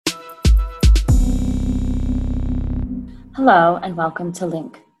Hello and welcome to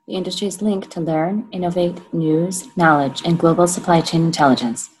Link, the industry's link to learn, innovate, news, knowledge, and global supply chain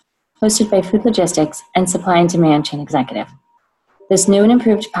intelligence, hosted by Food Logistics and Supply and Demand Chain Executive. This new and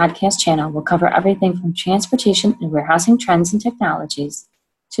improved podcast channel will cover everything from transportation and warehousing trends and technologies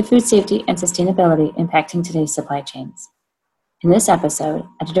to food safety and sustainability impacting today's supply chains. In this episode,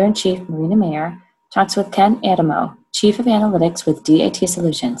 Editor-in-Chief Marina Mayer talks with Ken Adamo, Chief of Analytics with DAT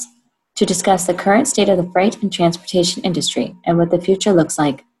Solutions, to discuss the current state of the freight and transportation industry and what the future looks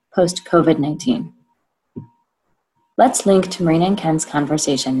like post-COVID-19. Let's link to Marina and Ken's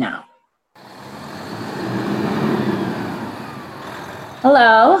conversation now.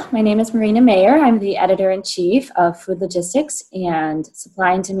 Hello, my name is Marina Mayer. I'm the Editor-in-Chief of Food Logistics and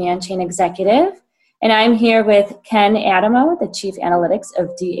Supply and Demand Chain Executive. And I'm here with Ken Adamo, the Chief Analytics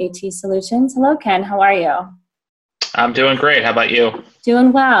of DAT Solutions. Hello, Ken. How are you? I'm doing great. How about you?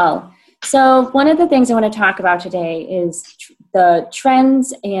 Doing well. So one of the things I want to talk about today is the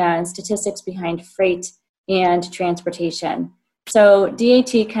trends and statistics behind freight and transportation. So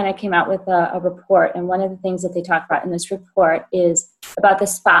DAT kind of came out with a report, and one of the things that they talk about in this report is about the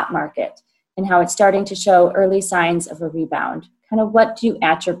spot market and how it's starting to show early signs of a rebound. Kind of what do you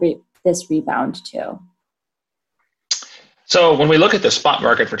attribute this rebound to? So when we look at the spot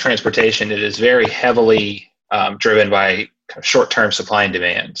market for transportation, it is very heavily driven by short-term supply and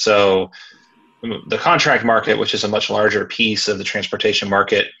demand. So the contract market, which is a much larger piece of the transportation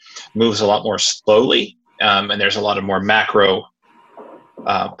market, moves a lot more slowly, and there's a lot of more macro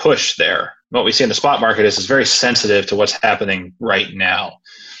push there. What we see in the spot market is very sensitive to what's happening right now.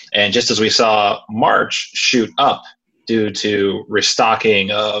 And just as we saw March shoot up due to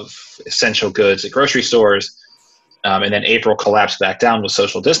restocking of essential goods at grocery stores, and then April collapsed back down with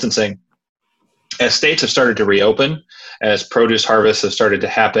social distancing, as states have started to reopen, as produce harvests have started to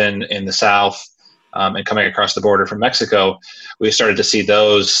happen in the South and coming across the border from Mexico, we started to see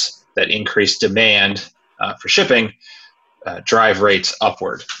those that increased demand for shipping drive rates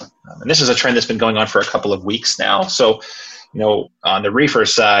upward. And this is a trend that's been going on for a couple of weeks now. So, on the reefer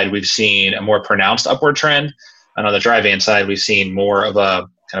side, we've seen a more pronounced upward trend. And on the dry van side, we've seen more of a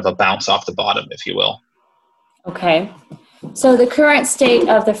kind of a bounce off the bottom, if you will. Okay. So the current state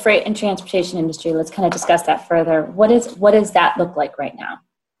of the freight and transportation industry, let's kind of discuss that further. What does that look like right now?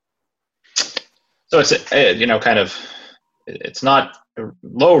 So it's, it's not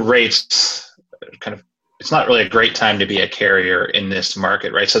low rates, it's not really a great time to be a carrier in this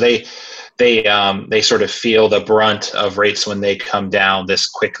market, right? So they sort of feel the brunt of rates when they come down this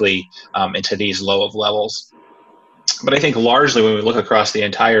quickly into these low of levels. But I think largely when we look across the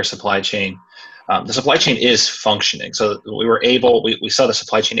entire supply chain, the supply chain is functioning. So we saw the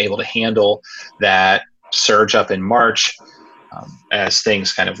supply chain able to handle that surge up in March as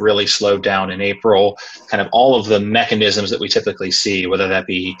things kind of really slowed down in April. Kind of all of the mechanisms that we typically see, whether that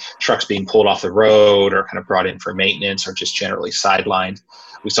be trucks being pulled off the road or kind of brought in for maintenance or just generally sidelined.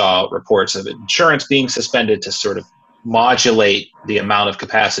 We saw reports of insurance being suspended to sort of modulate the amount of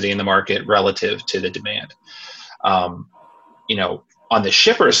capacity in the market relative to the demand. On the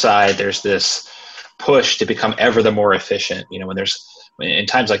shipper side, there's this push to become ever the more efficient. In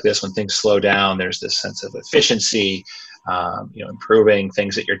times like this, when things slow down, there's this sense of efficiency, improving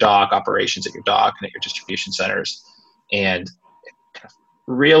things at your dock, operations at your dock and at your distribution centers, and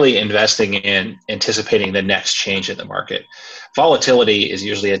really investing in anticipating the next change in the market. Volatility is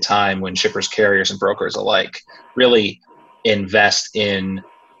usually a time when shippers, carriers, and brokers alike really invest in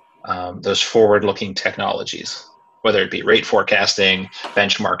those forward-looking technologies, whether it be rate forecasting,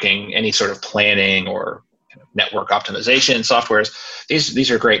 benchmarking, any sort of planning or network optimization softwares. These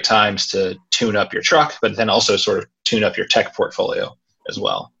are great times to tune up your truck, but then also sort of tune up your tech portfolio as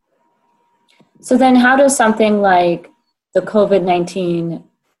well. So then how does something like the COVID-19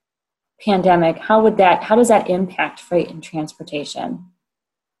 pandemic, how does that impact freight and transportation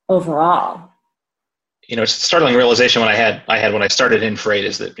overall? It's a startling realization I had when I started in freight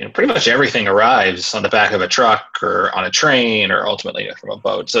is that pretty much everything arrives on the back of a truck or on a train or ultimately from a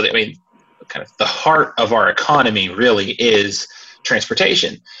boat. So kind of the heart of our economy really is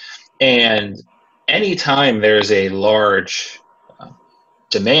transportation. And anytime there's a large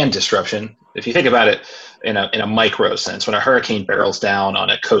demand disruption, if you think about it in a micro sense, when a hurricane barrels down on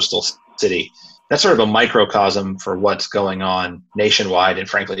a coastal city, that's sort of a microcosm for what's going on nationwide and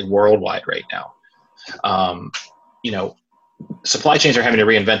frankly worldwide right now. Supply chains are having to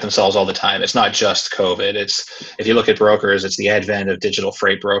reinvent themselves all the time. It's not just COVID. If you look at brokers, it's the advent of digital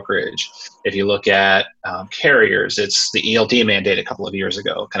freight brokerage. If you look at carriers, it's the ELD mandate a couple of years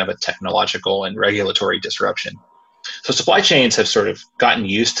ago, kind of a technological and regulatory disruption. So supply chains have sort of gotten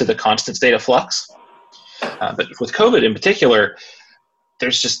used to the constant state of flux. But with COVID in particular,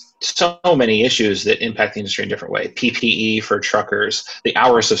 there's just so many issues that impact the industry in a different way. PPE for truckers, the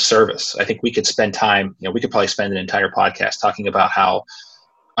hours of service. I think we could spend time, we could probably spend an entire podcast talking about how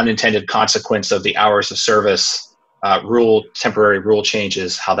unintended consequence of the hours of service temporary rule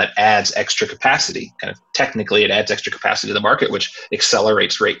changes, how that adds extra capacity. Kind of technically it adds extra capacity to the market, which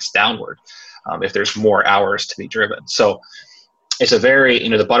accelerates rates downward if there's more hours to be driven. So it's a very,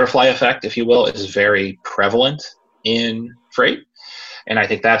 the butterfly effect, if you will, is very prevalent in freight. And I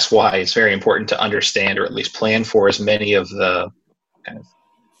think that's why it's very important to understand, or at least plan for, as many of the kind of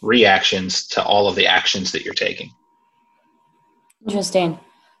reactions to all of the actions that you're taking. Interesting.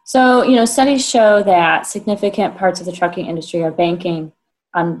 So, studies show that significant parts of the trucking industry are banking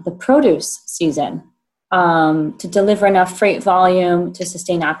on the produce season to deliver enough freight volume to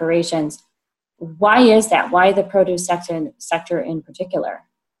sustain operations. Why is that? Why the produce sector in particular?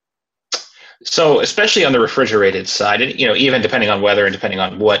 So especially on the refrigerated side, and even depending on weather and depending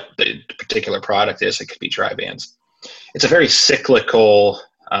on what the particular product is, it could be dry vans. It's a very cyclical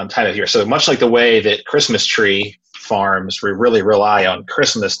time of year. So much like the way that Christmas tree farms really rely on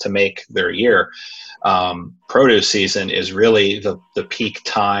Christmas to make their year, produce season is really the peak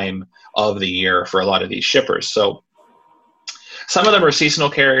time of the year for a lot of these shippers. So some of them are seasonal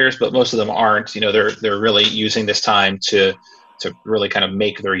carriers, but most of them aren't. They're really using this time to really kind of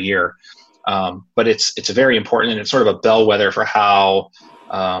make their year. But it's very important, and it's sort of a bellwether for how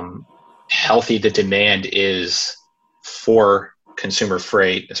healthy the demand is for consumer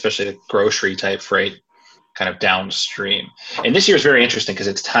freight, especially the grocery type freight, kind of downstream. And this year is very interesting because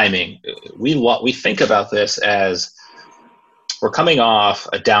it's timing. We think about this as we're coming off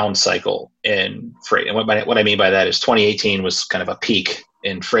a down cycle in freight, and what I mean by that is 2018 was kind of a peak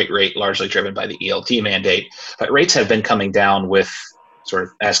in freight rate, largely driven by the ELD mandate, but rates have been coming down with sort of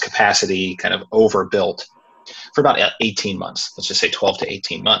as capacity kind of overbuilt for about 18 months, let's just say 12 to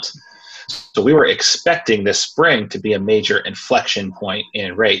 18 months. So we were expecting this spring to be a major inflection point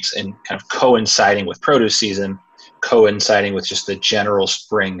in rates, and kind of coinciding with produce season, coinciding with just the general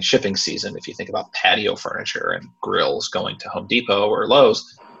spring shipping season. If you think about patio furniture and grills going to Home Depot or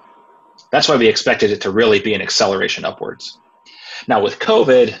Lowe's, that's why we expected it to really be an acceleration upwards. Now with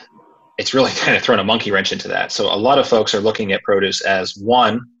COVID, it's really kind of thrown a monkey wrench into that. So a lot of folks are looking at produce as,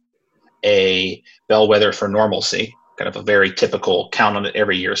 one, a bellwether for normalcy, kind of a very typical count on it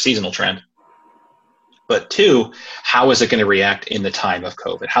every year seasonal trend. But two, how is it going to react in the time of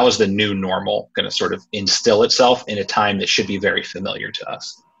COVID? How is the new normal going to sort of instill itself in a time that should be very familiar to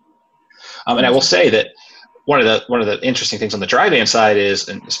us? And I will say that one of the interesting things on the dry van side is,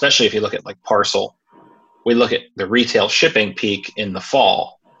 and especially if you look at like parcel, we look at the retail shipping peak in the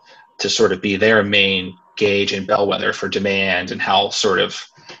fall to sort of be their main gauge and bellwether for demand and how sort of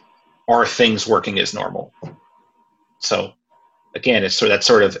are things working as normal. So again, it's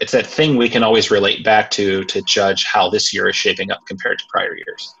that thing we can always relate back to judge how this year is shaping up compared to prior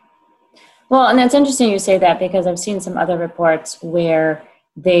years. Well, and that's interesting you say that, because I've seen some other reports where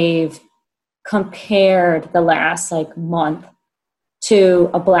they've compared the last month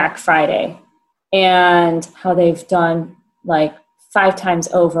to a Black Friday and how they've done 5 times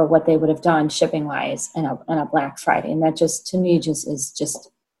over what they would have done shipping wise in a Black Friday. And that just, to me, is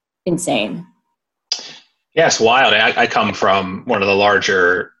just insane. Yeah, it's wild. I come from one of the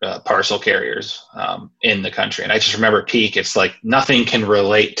larger parcel carriers in the country. And I just remember peak, it's like nothing can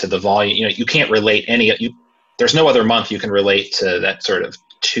relate to the volume. You can't relate there's no other month you can relate to that sort of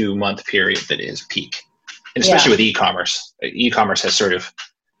 2-month period that is peak. And especially with e-commerce. E-commerce has sort of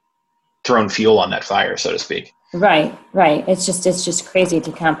thrown fuel on that fire, so to speak. Right. It's just crazy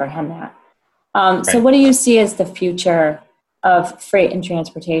to comprehend that. So what do you see as the future of freight and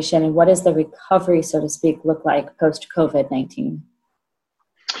transportation, and what does the recovery, so to speak, look like post-COVID-19?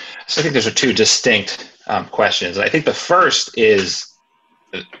 So I think those are two distinct questions. I think the first is,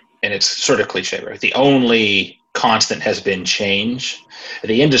 and it's sort of cliche, right? The only constant has been change.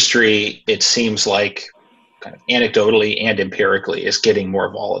 The industry, it seems like, kind of anecdotally and empirically, is getting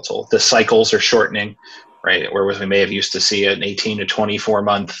more volatile. The cycles are shortening, right? Whereas we may have used to see an 18 to 24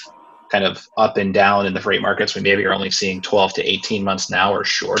 month kind of up and down in the freight markets, we maybe are only seeing 12 to 18 months now or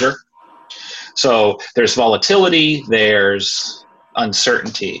shorter. So there's volatility, there's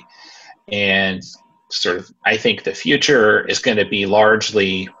uncertainty, and sort of, I think the future is going to be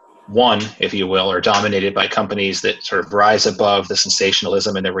largely one, if you will, or dominated by companies that sort of rise above the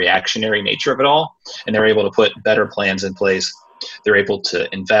sensationalism and the reactionary nature of it all. And they're able to put better plans in place. They're able to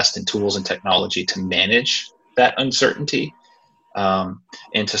invest in tools and technology to manage that uncertainty,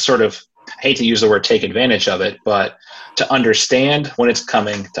 and to sort of I hate to use the word take advantage of it, but to understand when it's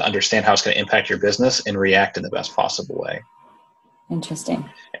coming, to understand how it's going to impact your business and react in the best possible way. Interesting.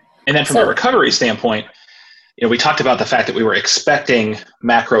 And then from a recovery standpoint, we talked about the fact that we were expecting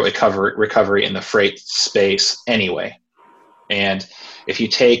macro recovery in the freight space anyway. And if you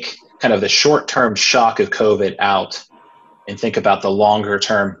take kind of the short-term shock of COVID out and think about the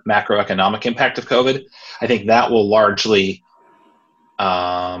longer-term macroeconomic impact of COVID, I think that will largely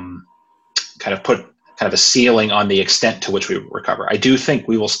kind of put kind of a ceiling on the extent to which we recover. I do think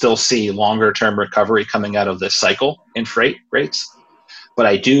we will still see longer-term recovery coming out of this cycle in freight rates, but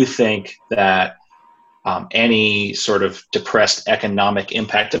I do think that any sort of depressed economic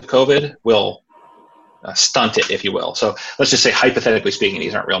impact of COVID will stunt it, if you will. So let's just say, hypothetically speaking,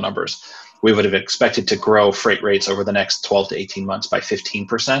 these aren't real numbers. We would have expected to grow freight rates over the next 12 to 18 months by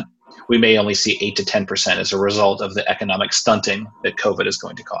 15%. We may only see 8 to 10% as a result of the economic stunting that COVID is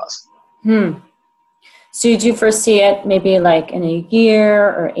going to cause. So did you foresee it maybe like in a year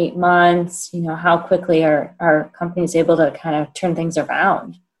or 8 months? How quickly are companies able to kind of turn things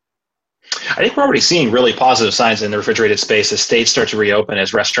around? I think we're already seeing really positive signs in the refrigerated space as states start to reopen,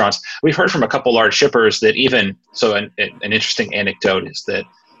 as restaurants. We've heard from a couple large shippers that even, so an interesting anecdote is that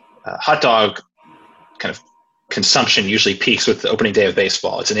hot dog kind of consumption usually peaks with the opening day of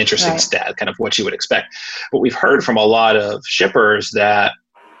baseball. It's an interesting stat, kind of what you would expect. But we've heard from a lot of shippers that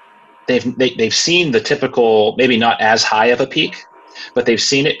they've seen the typical, maybe not as high of a peak, but they've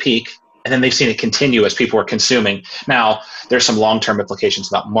seen it peak, and then they've seen it continue as people are consuming. Now, there's some long-term implications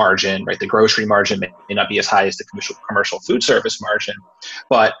about margin, right? The grocery margin may not be as high as the commercial food service margin,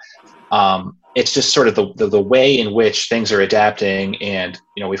 but it's just sort of the way in which things are adapting. And,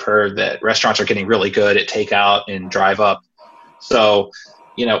 we've heard that restaurants are getting really good at takeout and drive up. So,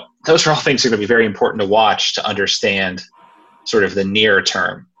 those are all things that are going to be very important to watch to understand sort of the near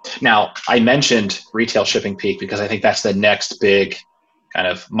term. Now, I mentioned retail shipping peak because I think that's the next big kind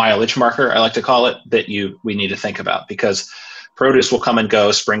of mileage marker, I like to call it, that we need to think about, because produce will come and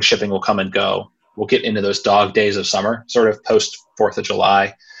go, spring shipping will come and go. We'll get into those dog days of summer, sort of post 4th of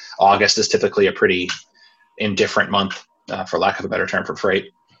July. August is typically a pretty indifferent month, for lack of a better term, for freight.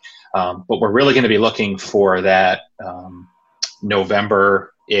 But we're really going to be looking for that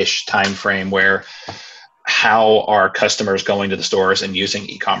November-ish timeframe where how are customers going to the stores and using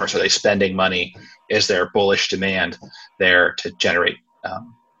e-commerce? Are they spending money? Is there bullish demand there to generate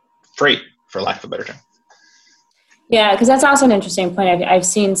freight, for lack of a better term? Yeah, because that's also an interesting point. I've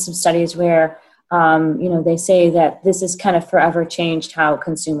seen some studies where, they say that this has kind of forever changed how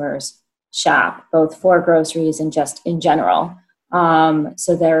consumers shop, both for groceries and just in general.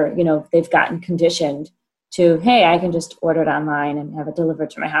 So they've gotten conditioned to, hey, I can just order it online and have it delivered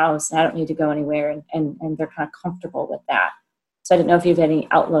to my house. And I don't need to go anywhere. And they're kind of comfortable with that. So I didn't know if you have any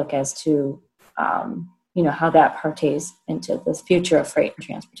outlook as to, how that partakes into the future of freight and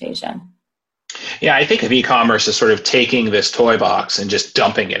transportation. Yeah, I think of e-commerce as sort of taking this toy box and just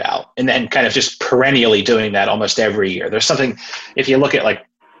dumping it out, and then kind of just perennially doing that almost every year. There's something, if you look at like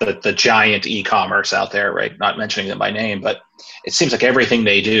the giant e-commerce out there, right, not mentioning them by name, but it seems like everything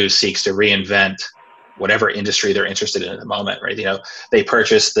they do seeks to reinvent whatever industry they're interested in at the moment, right? They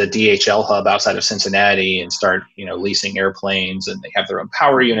purchase the DHL hub outside of Cincinnati and start, leasing airplanes, and they have their own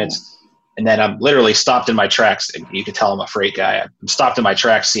power units. And then I'm literally stopped in my tracks. You could tell I'm a freight guy. I'm stopped in my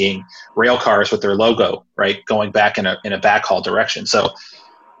tracks seeing rail cars with their logo, right, going back in a backhaul direction. So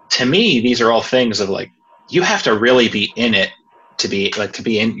to me, these are all things of like, you have to really be in it you have to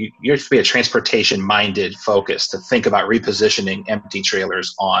be a transportation minded focus to think about repositioning empty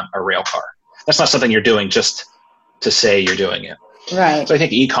trailers on a rail car. That's not something you're doing just to say you're doing it. Right. So I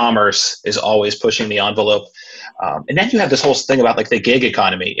think e-commerce is always pushing the envelope. And then you have this whole thing about like the gig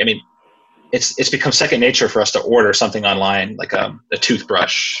economy. I mean, it's become second nature for us to order something online, like a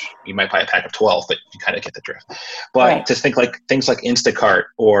toothbrush. You might buy a pack of 12, but you kind of get the drift. But to think like things like Instacart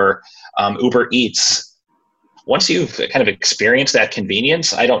or Uber Eats, once you've kind of experienced that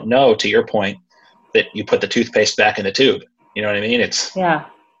convenience, I don't know, to your point, that you put the toothpaste back in the tube. You know what I mean?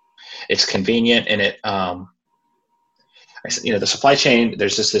 It's convenient, and the supply chain,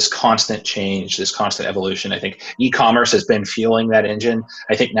 there's just this constant change, this constant evolution. I think e-commerce has been fueling that engine.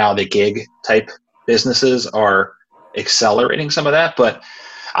 I think now the gig type businesses are accelerating some of that, but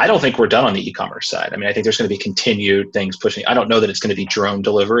I don't think we're done on the e-commerce side. I mean, I think there's going to be continued things pushing. I don't know that it's going to be drone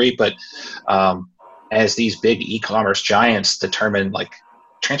delivery, but as these big e-commerce giants determine, like,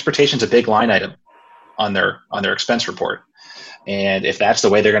 transportation's a big line item on their expense report. And if that's the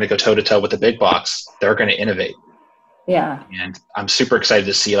way they're going to go toe to toe with the big box, they're going to innovate. Yeah. And I'm super excited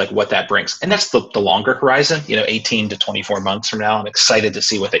to see like what that brings. And that's the longer horizon, 18 to 24 months from now. I'm excited to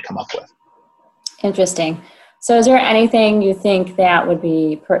see what they come up with. Interesting. So is there anything you think that would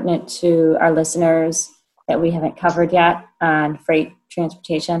be pertinent to our listeners that we haven't covered yet on freight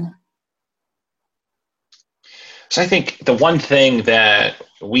transportation? So I think the one thing that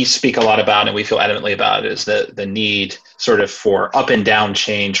we speak a lot about and we feel adamantly about is the need sort of for up and down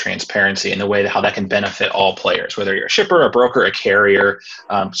chain transparency and the way that how that can benefit all players, whether you're a shipper, a broker, a carrier,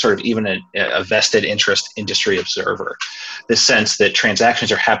 sort of even a vested interest industry observer. This sense that transactions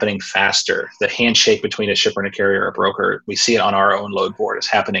are happening faster, the handshake between a shipper and a carrier or a broker, we see it on our own load board, is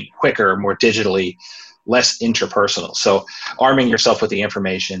happening quicker, more digitally, less interpersonal. So arming yourself with the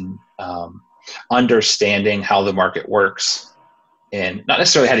information, understanding how the market works, and not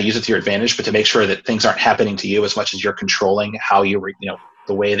necessarily how to use it to your advantage, but to make sure that things aren't happening to you as much as you're controlling how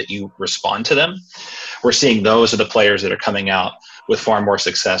the way that you respond to them. We're seeing those are the players that are coming out with far more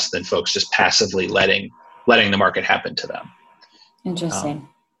success than folks just passively letting the market happen to them. Interesting.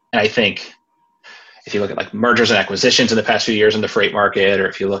 And I think if you look at like mergers and acquisitions in the past few years in the freight market, or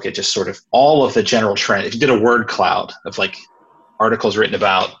if you look at just sort of all of the general trend, if you did a word cloud of like articles written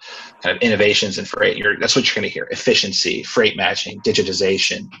about kind of innovations in freight, that's what you're going to hear: efficiency, freight matching,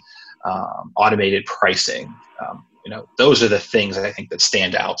 digitization, automated pricing. Those are the things that I think that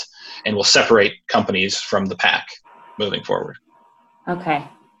stand out and will separate companies from the pack moving forward. Okay.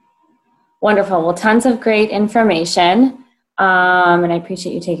 Wonderful. Well, tons of great information. And I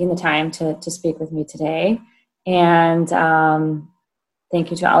appreciate you taking the time to speak with me today. And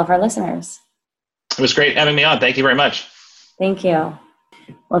thank you to all of our listeners. It was great having me on. Thank you very much. Thank you.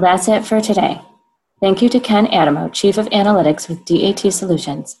 Well, that's it for today. Thank you to Ken Adamo, Chief of Analytics with DAT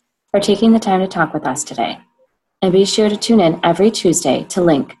Solutions, for taking the time to talk with us today. And be sure to tune in every Tuesday to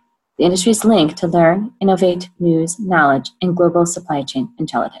Link, the industry's link to learn, innovate, news, knowledge, and global supply chain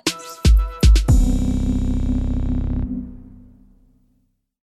intelligence.